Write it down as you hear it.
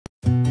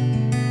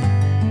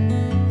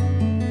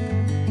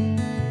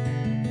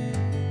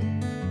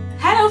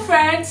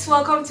friends,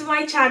 welcome to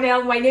my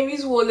channel. My name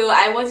is Wolo.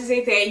 I want to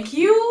say thank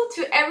you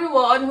to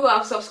everyone who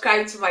have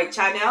subscribed to my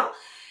channel.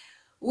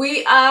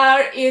 We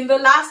are in the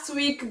last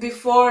week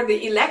before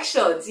the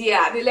elections. The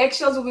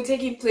elections will be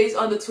taking place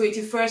on the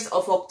 21st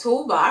of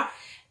October,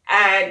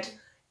 and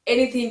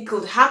anything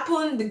could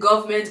happen. The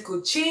government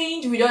could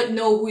change. We don't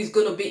know who is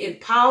going to be in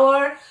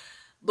power,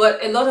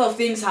 but a lot of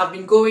things have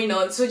been going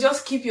on. So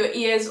just keep your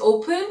ears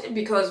open,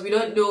 because we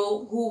don't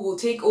know who will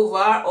take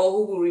over or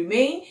who will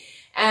remain.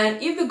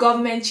 And if the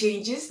government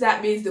changes,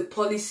 that means the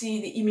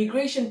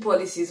immigration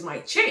policies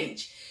might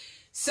change.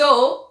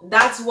 So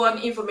that's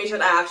one information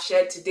I have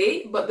shared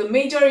today. But the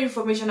major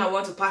information I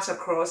want to pass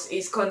across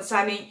is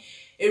concerning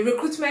a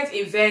recruitment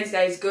event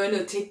that is going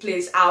to take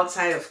place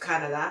outside of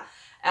Canada,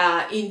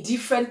 in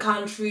different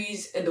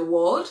countries in the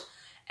world.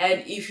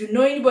 And if you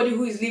know anybody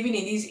who is living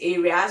in these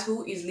areas,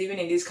 who is living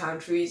in these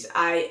countries,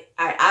 I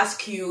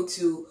ask you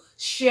to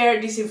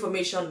share this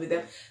information with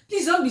them.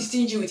 Please don't be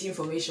stingy with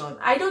information.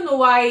 I don't know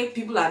why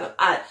people are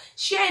not.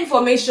 Share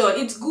information.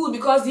 It's good,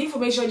 because the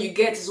information you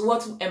get is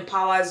what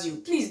empowers you.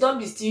 Please don't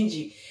be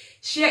stingy.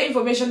 Share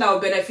information that will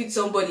benefit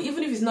somebody,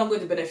 even if it's not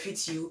going to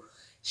benefit you.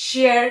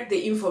 Share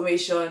the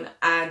information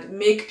and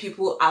make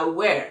people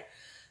aware.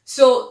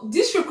 So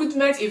this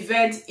recruitment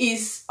event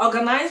is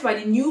organized by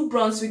the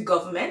Newbrunswick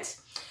government,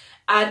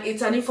 and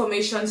it's an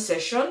information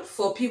session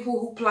for people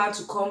who plan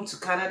to come to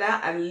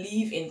Canada and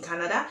live in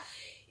Canada.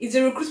 It's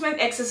a recruitment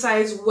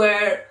exercise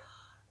where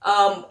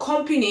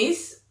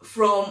companies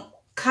from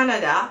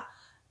Canada,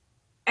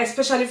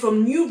 especially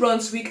from New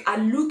Brunswick, are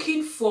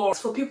looking for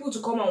people to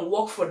come and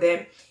work for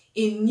them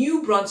in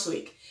New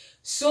Brunswick.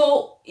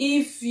 So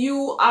if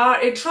you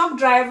are a truck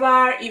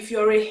driver, if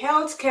you're a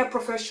healthcare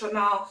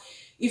professional,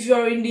 if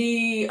you're in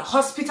the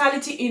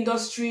hospitality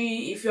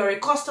industry, if you're a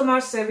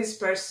customer service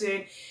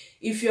person,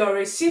 if you're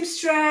a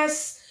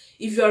seamstress,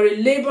 if you're a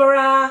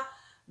laborer,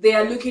 they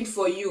are looking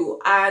for you,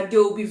 and they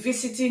will be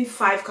visiting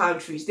 5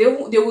 countries. They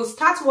will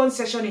start one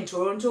session in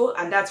Toronto,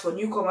 and that's for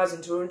newcomers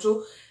in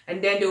Toronto,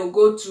 and then they'll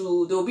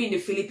be in the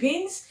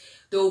Philippines,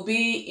 they'll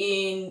be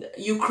in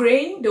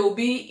Ukraine, they'll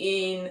be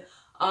in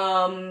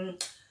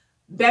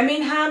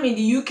Birmingham in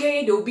the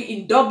UK, they'll be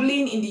in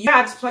Dublin in the UK,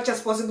 as much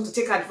as possible to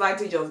take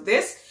advantage of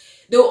this.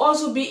 They'll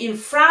also be in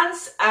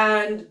France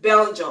and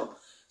Belgium.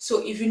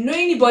 So if you know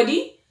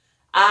anybody,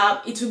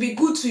 it will be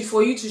good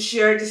for you to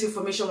share this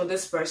information with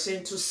this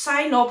person, to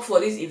sign up for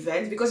this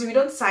event, because if you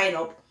don't sign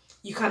up,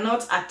 you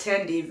cannot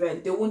attend the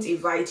event. They won't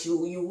invite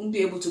you. You won't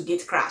be able to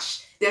gate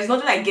crash. There's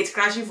nothing like gate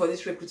crashing for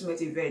this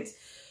recruitment event.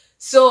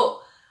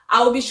 So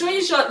I will be showing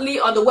you shortly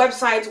on the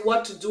website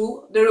what to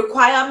do, the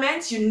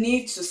requirements you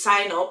need to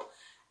sign up,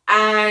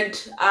 and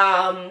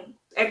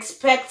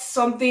expect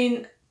them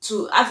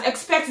to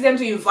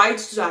invite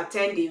you to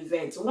attend the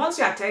event. Once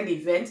you attend the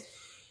event,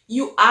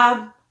 you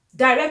are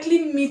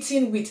directly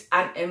meeting with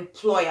an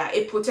employer,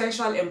 a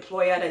potential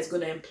employer that is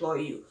going to employ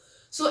you.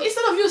 So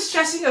instead of you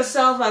stressing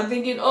yourself and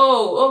thinking,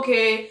 oh,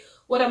 okay,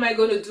 what am I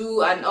going to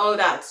do and all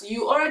that,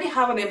 you already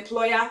have an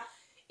employer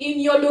in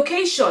your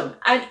location.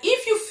 And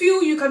if you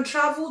feel you can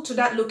travel to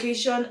that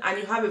location and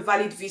you have a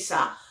valid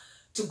visa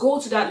to go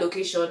to that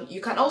location,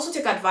 you can also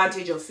take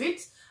advantage of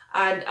it.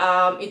 And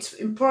it's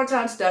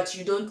important that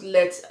you don't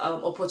let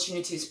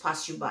opportunities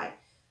pass you by.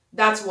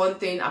 That's one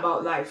thing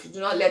about life. You do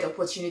not let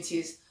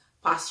opportunities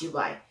pass you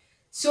by.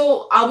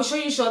 So I'll be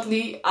showing you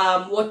shortly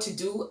what to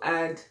do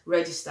and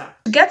register.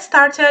 To get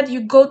started,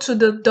 you go to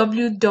the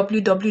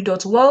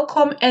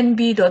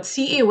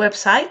www.welcomenb.ca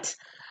website,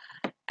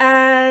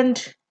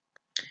 and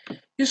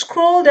you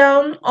scroll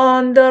down.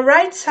 On the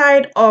right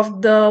side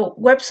of the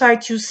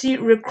website, you see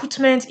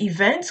recruitment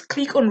events.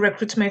 Click on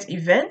recruitment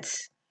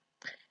events,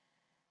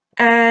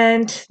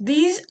 and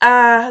these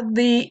are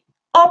the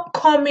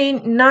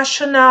upcoming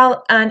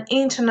national and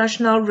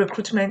international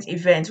recruitment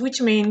events, which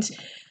means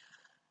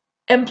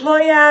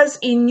employers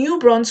in New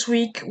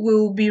Brunswick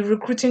will be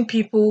recruiting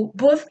people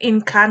both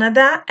in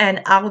Canada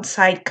and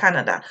outside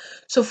Canada.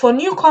 So for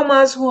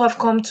newcomers who have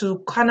come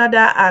to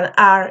Canada and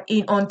are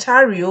in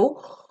Ontario,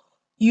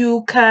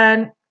 you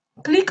can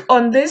click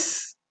on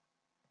this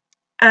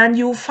and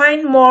you'll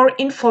find more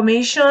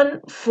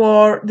information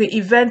for the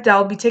event that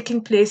will be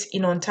taking place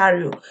in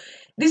Ontario.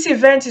 This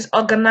event is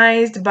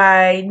organized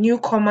by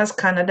Newcomers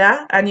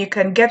Canada, and you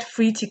can get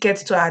free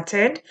tickets to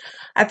attend.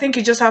 I think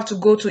you just have to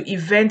go to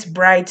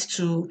Eventbrite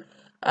to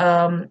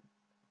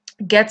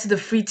get the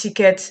free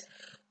tickets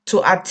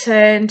to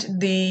attend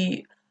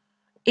the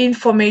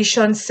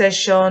information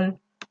session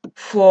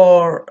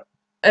for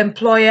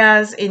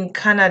employers in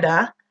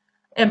Canada,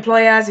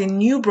 employers in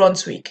New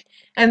Brunswick.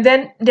 And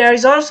then there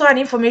is also an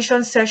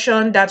information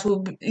session that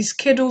is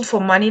scheduled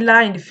for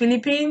Manila in the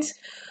Philippines.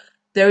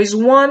 There is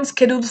one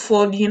scheduled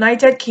for the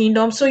United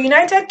Kingdom. So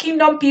United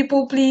Kingdom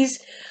people, please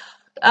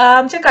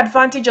take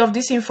advantage of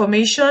this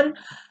information.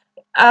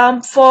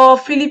 For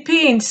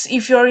Philippines,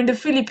 if you're in the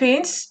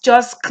Philippines,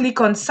 just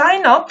click on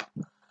sign up,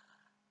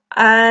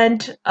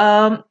 and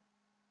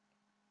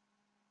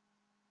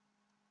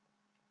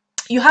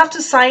you have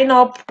to sign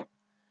up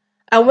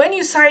And when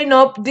you sign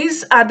up,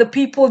 these are the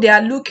people they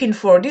are looking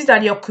for. These are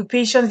the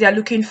occupations they are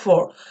looking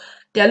for.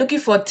 They are looking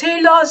for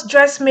tailors,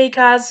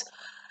 dressmakers,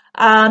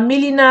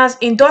 milliners,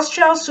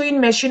 industrial sewing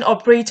machine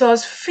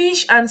operators,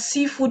 fish and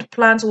seafood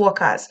plant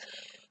workers.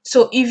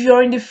 So if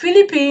you're in the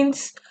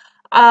Philippines,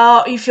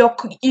 if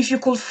you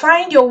could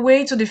find your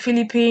way to the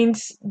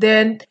Philippines,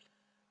 then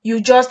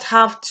you just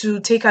have to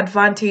take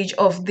advantage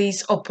of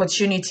this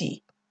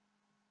opportunity.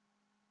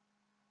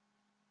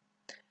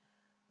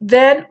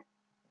 Then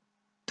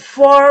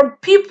for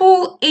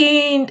people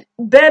in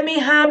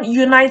Birmingham,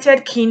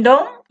 United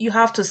Kingdom, you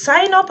have to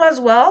sign up as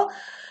well.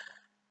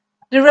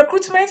 The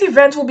recruitment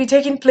event will be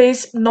taking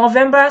place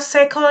November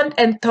 2nd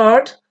and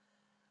 3rd,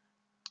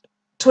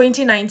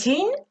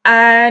 2019,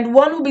 and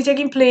one will be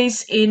taking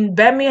place in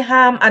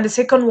Birmingham, and the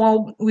second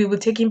one will be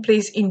taking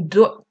place in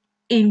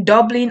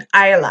Dublin,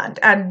 Ireland.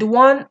 And the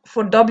one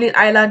for Dublin,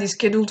 Ireland is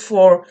scheduled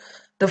for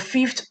the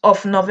 5th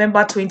of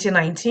November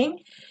 2019.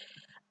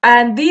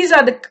 And these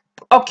are the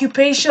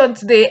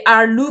occupations they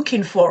are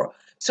looking for.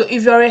 So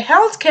if you're a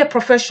healthcare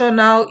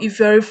professional, if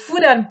you're a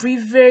food and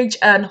beverage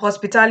and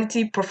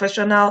hospitality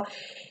professional,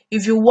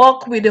 if you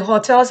work with the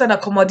hotels and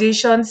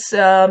accommodations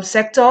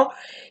sector,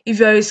 if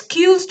you're a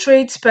skilled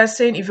trades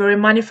person, if you're a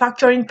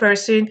manufacturing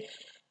person,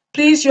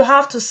 please, you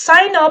have to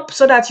sign up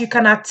so that you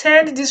can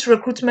attend this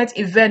recruitment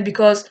event,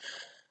 because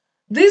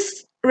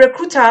these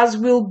recruiters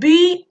will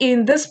be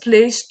in this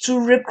place to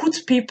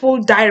recruit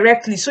people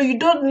directly. So you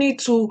don't need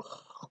to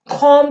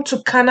come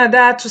to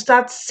Canada to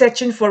start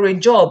searching for a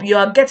job. You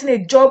are getting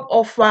a job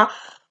offer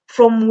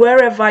from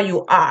wherever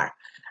you are.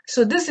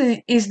 So this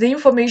is the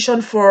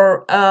information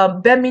for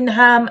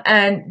Birmingham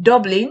and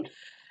Dublin,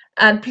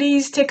 and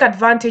please take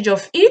advantage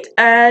of it.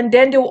 And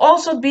then they will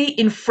also be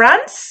in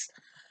France.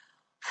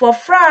 For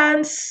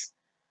France,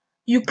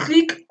 you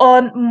click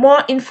on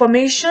more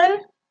information,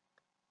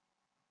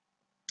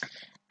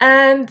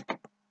 and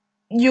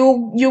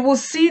you will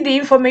see the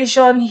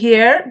information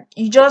here.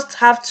 You just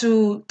have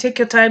to take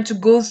your time to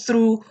go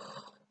through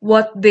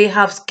what they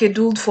have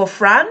scheduled for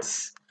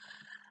France.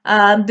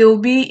 They will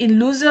be in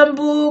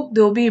Luxembourg,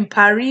 they will be in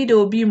Paris, they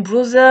will be in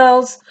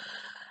Brussels,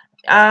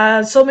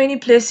 so many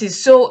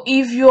places. So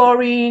if you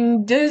are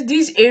in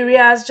these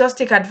areas, just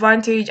take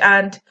advantage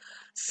and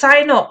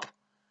sign up.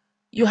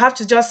 You have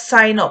to just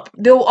sign up.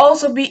 They will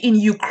also be in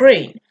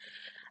Ukraine.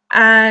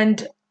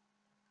 And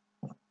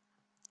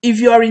if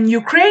you are in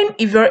Ukraine,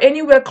 if you're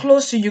anywhere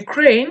close to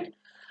Ukraine,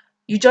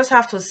 you just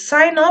have to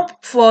sign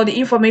up for the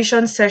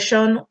information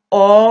session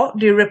or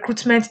the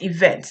recruitment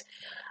event.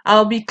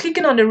 I'll be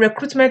clicking on the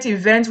recruitment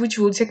event, which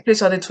will take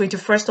place on the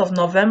 21st of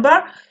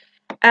November.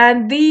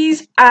 And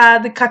these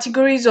are the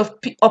categories of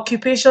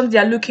occupations they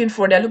are looking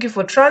for. They're looking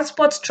for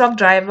transport truck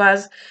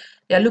drivers.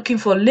 They're looking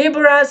for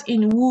laborers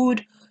in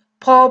wood,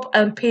 pulp,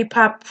 and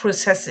paper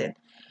processing.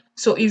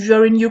 So if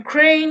you're in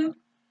Ukraine,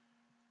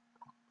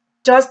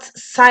 just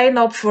sign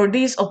up for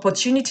this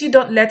opportunity.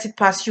 Don't let it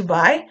pass you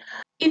by.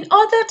 In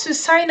order to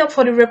sign up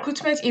for the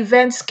recruitment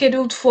event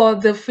scheduled for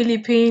the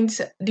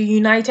Philippines, the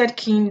United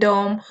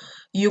Kingdom,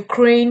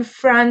 Ukraine,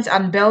 France,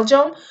 and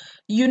Belgium,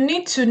 you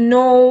need to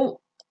know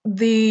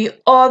the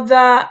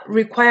other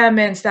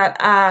requirements that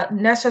are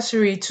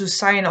necessary to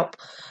sign up.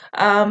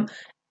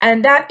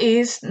 And that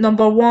is,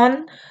 number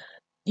one,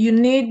 you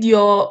need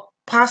your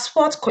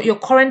passport, your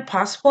current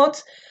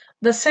passport.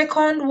 The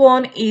second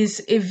one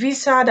is a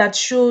visa that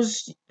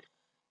shows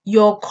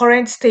your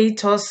current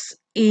status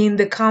in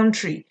the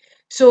country.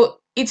 So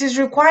it is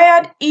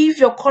required if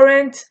your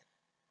current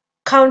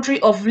country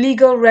of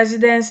legal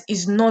residence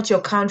is not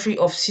your country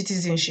of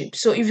citizenship.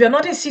 So if you're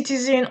not a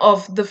citizen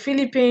of the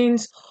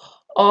Philippines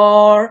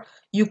or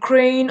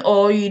Ukraine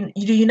or in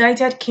the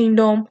United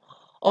Kingdom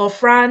or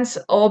France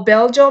or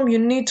Belgium, you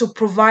need to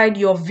provide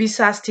your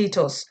visa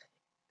status.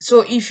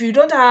 So if you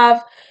don't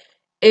have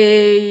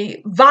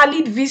a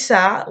valid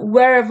visa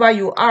wherever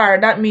you are,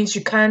 that means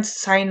you can't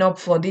sign up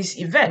for this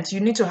event. You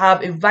need to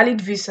have a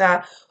valid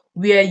visa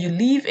where you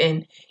live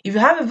in. If you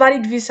have a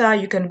valid visa,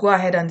 you can go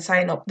ahead and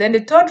sign up. Then the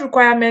third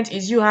requirement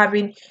is you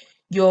having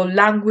your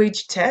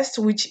language test,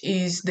 which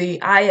is the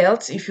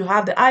IELTS. If you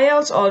have the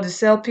IELTS or the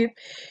CELPIP,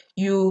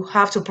 you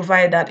have to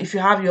provide that. If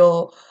you have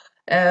your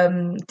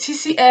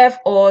TCF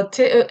or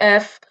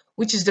TEF,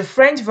 which is the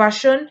French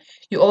version,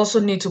 you also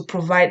need to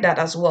provide that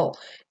as well.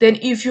 Then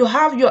if you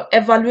have your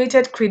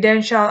evaluated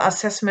credential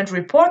assessment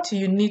report,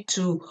 you need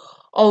to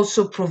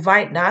also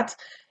provide that.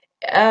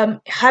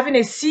 Having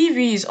a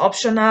CV is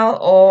optional,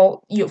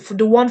 or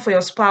the one for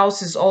your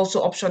spouse is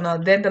also optional.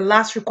 Then the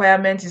last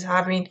requirement is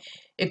having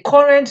a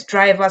current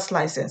driver's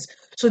license.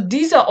 So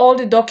these are all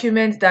the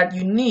documents that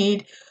you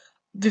need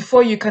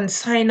before you can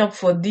sign up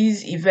for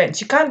these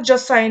events. You can't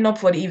just sign up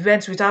for the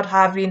events without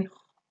having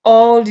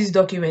all these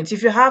documents.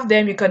 If you have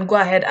them, you can go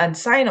ahead and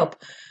sign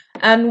up.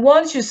 And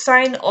once you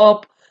sign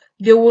up,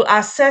 they will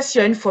assess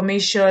your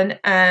information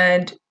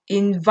and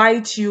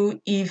invite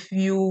you if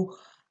you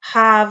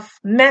have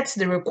met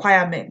the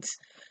requirements.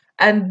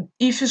 And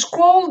if you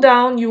scroll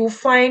down, you will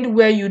find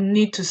where you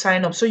need to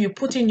sign up. So you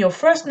put in your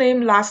first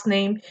name, last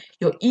name,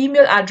 your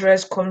email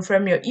address,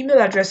 confirm your email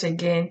address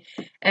again,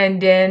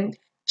 and then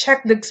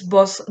check this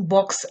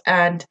box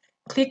and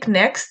click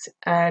next,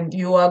 and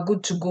you are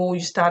good to go.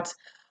 You start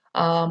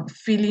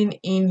filling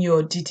in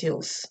your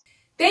details.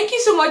 Thank you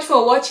so much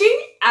for watching,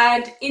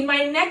 and in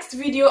my next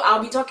video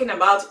I'll be talking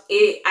about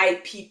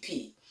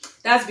AIPP.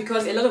 That's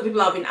because a lot of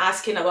people have been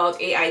asking about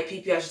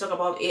AIPP. I should talk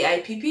about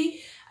AIPP,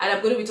 and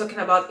I'm going to be talking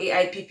about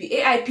AIPP.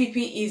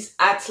 AIPP is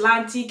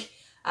Atlantic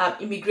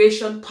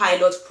Immigration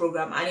Pilot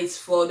Program, and it's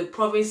for the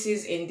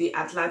provinces in the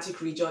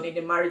Atlantic region, in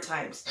the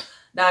Maritimes.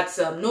 That's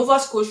Nova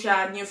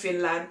Scotia,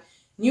 Newfoundland,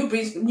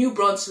 New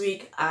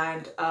Brunswick,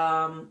 and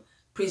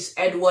Prince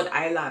Edward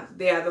Island.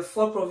 They are the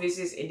 4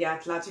 provinces in the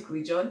Atlantic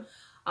region.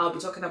 I'll be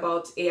talking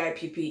about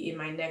AIPP in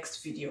my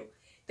next video.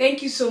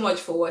 Thank you so much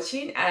for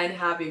watching, and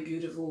have a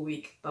beautiful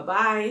week.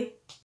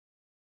 Bye-bye.